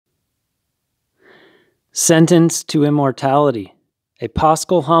Sentence to Immortality, a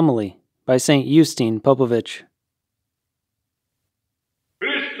Paschal homily by St. Eustine Popović.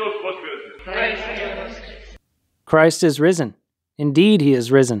 Christ is risen. Indeed, he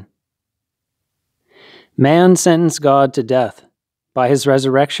is risen. Man sentenced God to death. By his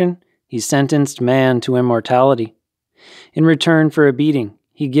resurrection, he sentenced man to immortality. In return for a beating,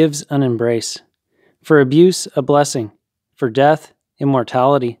 he gives an embrace. For abuse, a blessing. For death,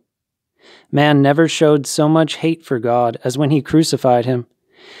 immortality. Man never showed so much hate for God as when he crucified him,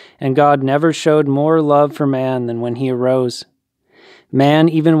 and God never showed more love for man than when he arose. Man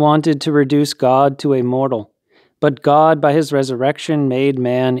even wanted to reduce God to a mortal, but God by his resurrection made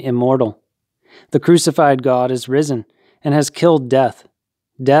man immortal. The crucified God is risen and has killed death.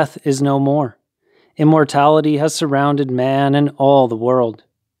 Death is no more. Immortality has surrounded man and all the world.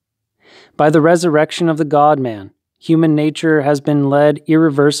 By the resurrection of the God-man, human nature has been led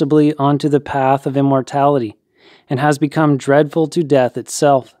irreversibly onto the path of immortality and has become dreadful to death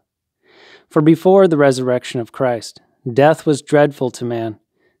itself. For before the resurrection of Christ, death was dreadful to man,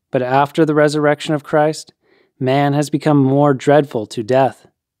 but after the resurrection of Christ, man has become more dreadful to death.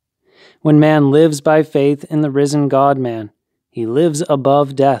 When man lives by faith in the risen God-man, he lives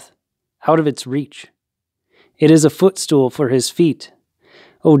above death, out of its reach. It is a footstool for his feet.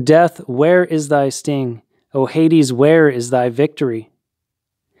 O death, where is thy sting? O Hades, where is thy victory?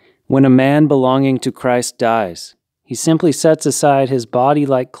 When a man belonging to Christ dies, he simply sets aside his body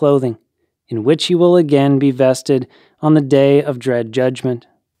like clothing, in which he will again be vested on the day of dread judgment.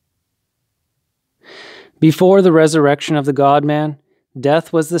 Before the resurrection of the God-man,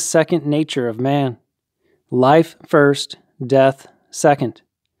 death was the second nature of man. Life first, death second.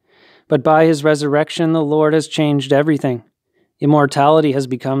 But by his resurrection, the Lord has changed everything. Immortality has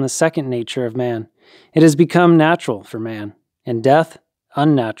become the second nature of man. It has become natural for man, and death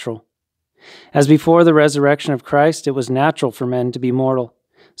unnatural. As before the resurrection of Christ, it was natural for men to be mortal.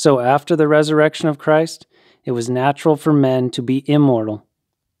 So after the resurrection of Christ, it was natural for men to be immortal.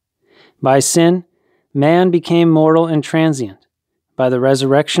 By sin, man became mortal and transient. By the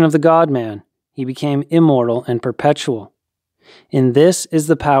resurrection of the God-man, he became immortal and perpetual. In this is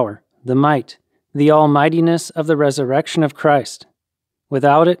the power, the might, the almightiness of the resurrection of Christ.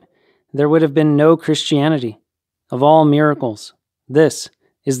 Without it, there would have been no Christianity. Of all miracles, this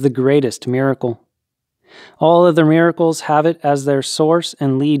is the greatest miracle. All other miracles have it as their source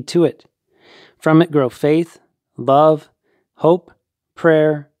and lead to it. From it grow faith, love, hope,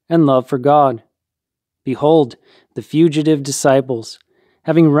 prayer, and love for God. Behold, the fugitive disciples,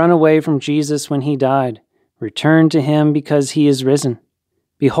 having run away from Jesus when he died, returned to him because he is risen.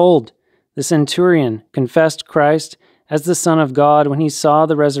 Behold, the centurion confessed Christ as the Son of God when he saw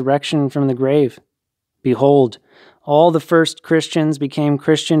the resurrection from the grave. Behold, all the first Christians became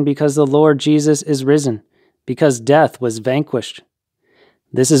Christian because the Lord Jesus is risen, because death was vanquished.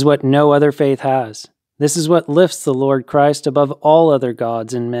 This is what no other faith has. This is what lifts the Lord Christ above all other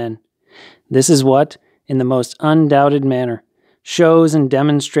gods and men. This is what, in the most undoubted manner, shows and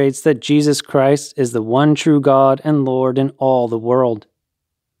demonstrates that Jesus Christ is the one true God and Lord in all the world.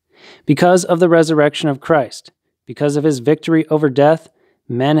 Because of the resurrection of Christ, because of his victory over death,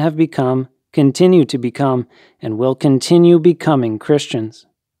 men have become, continue to become, and will continue becoming Christians.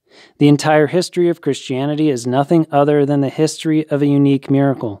 The entire history of Christianity is nothing other than the history of a unique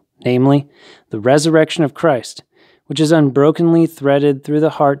miracle, namely, the resurrection of Christ, which is unbrokenly threaded through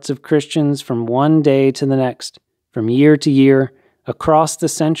the hearts of Christians from one day to the next, from year to year, across the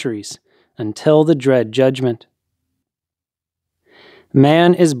centuries, until the dread judgment.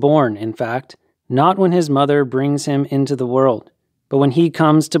 Man is born, in fact, not when his mother brings him into the world, but when he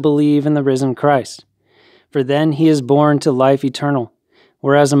comes to believe in the risen Christ. For then he is born to life eternal,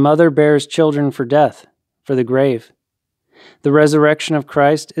 whereas a mother bears children for death, for the grave. The resurrection of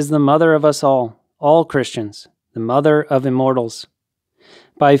Christ is the mother of us all Christians, the mother of immortals.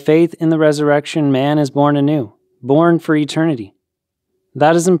 By faith in the resurrection, man is born anew, born for eternity.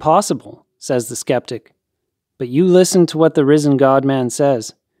 That is impossible, says the skeptic. But you listen to what the risen God-man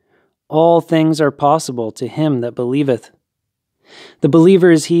says. All things are possible to him that believeth. The believer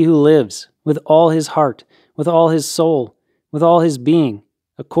is he who lives, with all his heart, with all his soul, with all his being,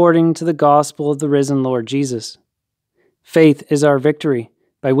 according to the gospel of the risen Lord Jesus. Faith is our victory,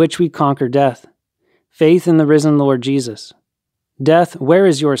 by which we conquer death. Faith in the risen Lord Jesus. Death, where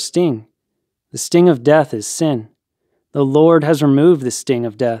is your sting? The sting of death is sin. The Lord has removed the sting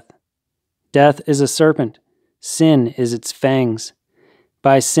of death. Death is a serpent. Sin is its fangs.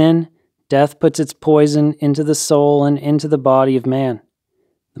 By sin, death puts its poison into the soul and into the body of man.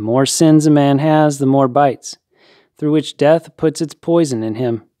 The more sins a man has, the more bites, through which death puts its poison in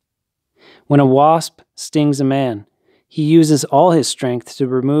him. When a wasp stings a man, he uses all his strength to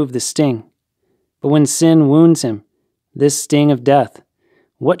remove the sting. But when sin wounds him, this sting of death,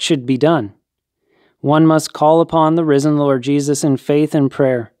 what should be done? One must call upon the risen Lord Jesus in faith and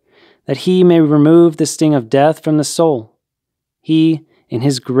prayer, that he may remove the sting of death from the soul. He, in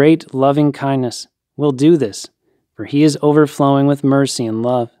his great loving kindness, will do this, for he is overflowing with mercy and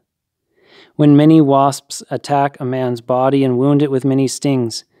love. When many wasps attack a man's body and wound it with many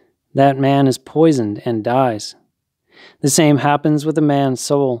stings, that man is poisoned and dies. The same happens with a man's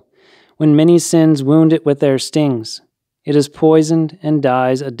soul. When many sins wound it with their stings, it is poisoned and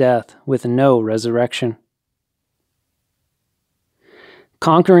dies a death with no resurrection.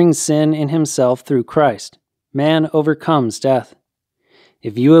 Conquering sin in himself through Christ, man overcomes death.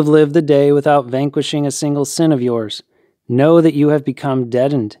 If you have lived the day without vanquishing a single sin of yours, know that you have become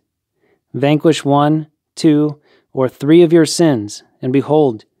deadened. Vanquish 1, 2, or 3 of your sins, and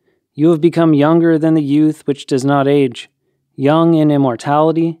behold, you have become younger than the youth which does not age, young in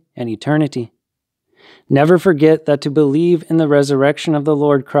immortality and eternity. Never forget that to believe in the resurrection of the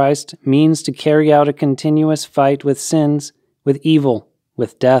Lord Christ means to carry out a continuous fight with sins, with evil,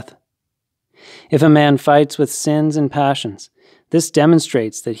 with death. If a man fights with sins and passions, this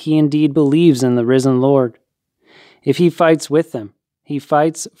demonstrates that he indeed believes in the risen Lord. If he fights with them, he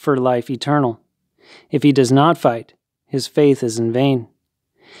fights for life eternal. If he does not fight, his faith is in vain.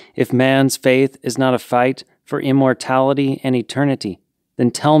 If man's faith is not a fight for immortality and eternity,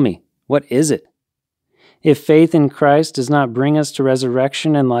 then tell me, what is it? If faith in Christ does not bring us to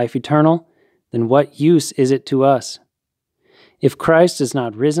resurrection and life eternal, then what use is it to us? If Christ is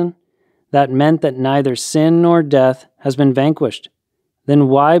not risen, that meant that neither sin nor death has been vanquished. Then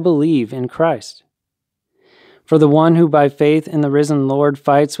why believe in Christ? For the one who by faith in the risen Lord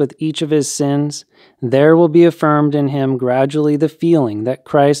fights with each of his sins, there will be affirmed in him gradually the feeling that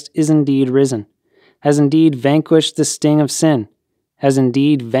Christ is indeed risen, has indeed vanquished the sting of sin, has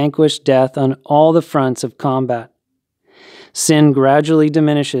indeed vanquished death on all the fronts of combat. Sin gradually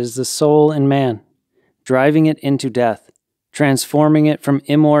diminishes the soul in man, driving it into death, transforming it from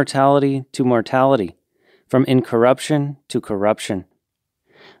immortality to mortality, from incorruption to corruption.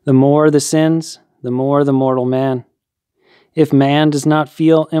 The more the sins, the more the mortal man. If man does not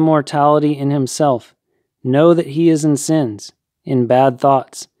feel immortality in himself, know that he is in sins, in bad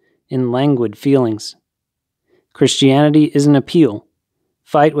thoughts, in languid feelings. Christianity is an appeal.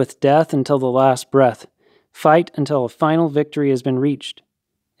 Fight with death until the last breath. Fight until a final victory has been reached.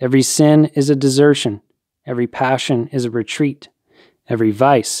 Every sin is a desertion. Every passion is a retreat. Every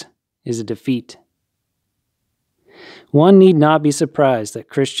vice is a defeat. One need not be surprised that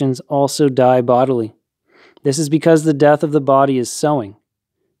Christians also die bodily. This is because the death of the body is sowing.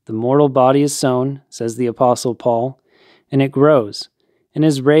 The mortal body is sown, says the Apostle Paul, and it grows, and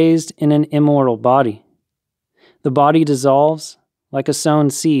is raised in an immortal body. The body dissolves, like a sown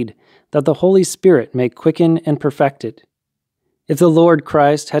seed, that the Holy Spirit may quicken and perfect it. If the Lord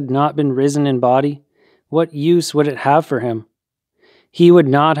Christ had not been risen in body, what use would it have for him? He would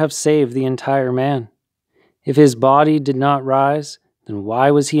not have saved the entire man. If his body did not rise, then why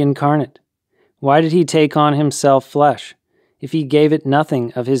was he incarnate? Why did he take on himself flesh, if he gave it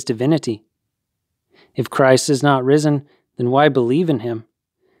nothing of his divinity? If Christ is not risen, then why believe in him?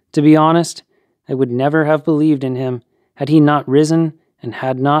 To be honest, I would never have believed in him had he not risen and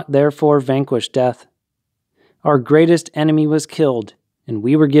had not therefore vanquished death. Our greatest enemy was killed, and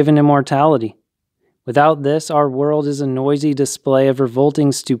we were given immortality. Without this, our world is a noisy display of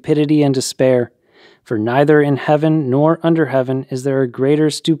revolting stupidity and despair, for neither in heaven nor under heaven is there a greater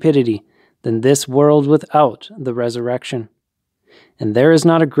stupidity than this world without the resurrection. And there is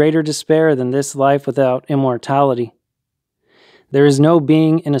not a greater despair than this life without immortality. There is no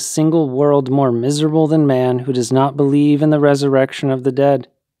being in a single world more miserable than man who does not believe in the resurrection of the dead.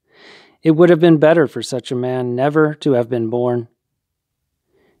 It would have been better for such a man never to have been born.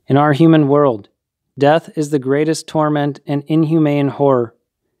 In our human world, death is the greatest torment and inhumane horror.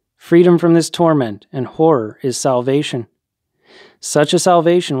 Freedom from this torment and horror is salvation. Such a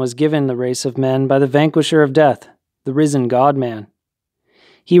salvation was given the race of men by the vanquisher of death, the risen God-man.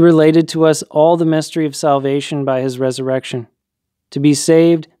 He related to us all the mystery of salvation by his resurrection. To be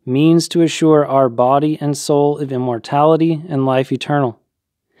saved means to assure our body and soul of immortality and life eternal.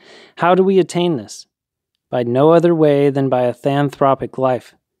 How do we attain this? By no other way than by a theanthropic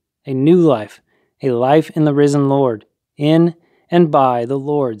life, a new life, a life in the risen Lord, in and by the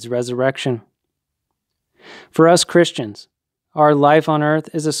Lord's resurrection. For us Christians, our life on earth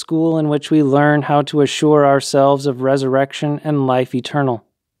is a school in which we learn how to assure ourselves of resurrection and life eternal.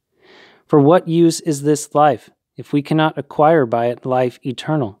 For what use is this life if we cannot acquire by it life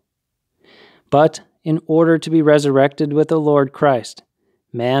eternal? But in order to be resurrected with the Lord Christ,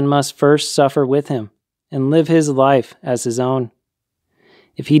 man must first suffer with him and live his life as his own.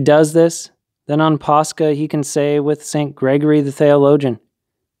 If he does this, then on Paschal he can say with St. Gregory the theologian,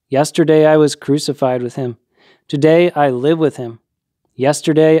 "Yesterday I was crucified with him. Today I live with him.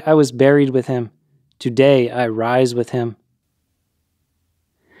 Yesterday I was buried with him. Today I rise with him."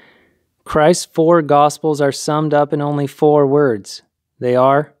 Christ's 4 Gospels are summed up in only 4 words. They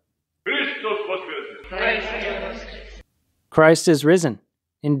are, Christ is risen.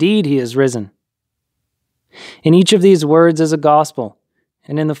 Indeed, he is risen. In each of these words is a gospel,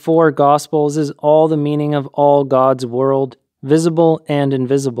 and in the 4 Gospels is all the meaning of all God's world, visible and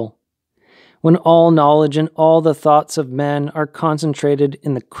invisible. When all knowledge and all the thoughts of men are concentrated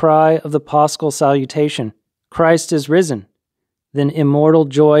in the cry of the Paschal salutation, Christ is risen, then immortal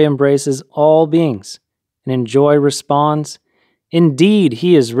joy embraces all beings, and in joy responds, "Indeed,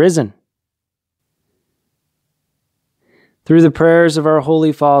 he is risen." Through the prayers of our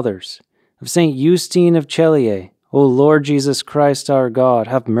holy fathers, of St. Justine of Chelier, O Lord Jesus Christ our God,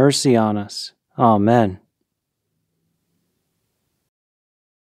 have mercy on us. Amen.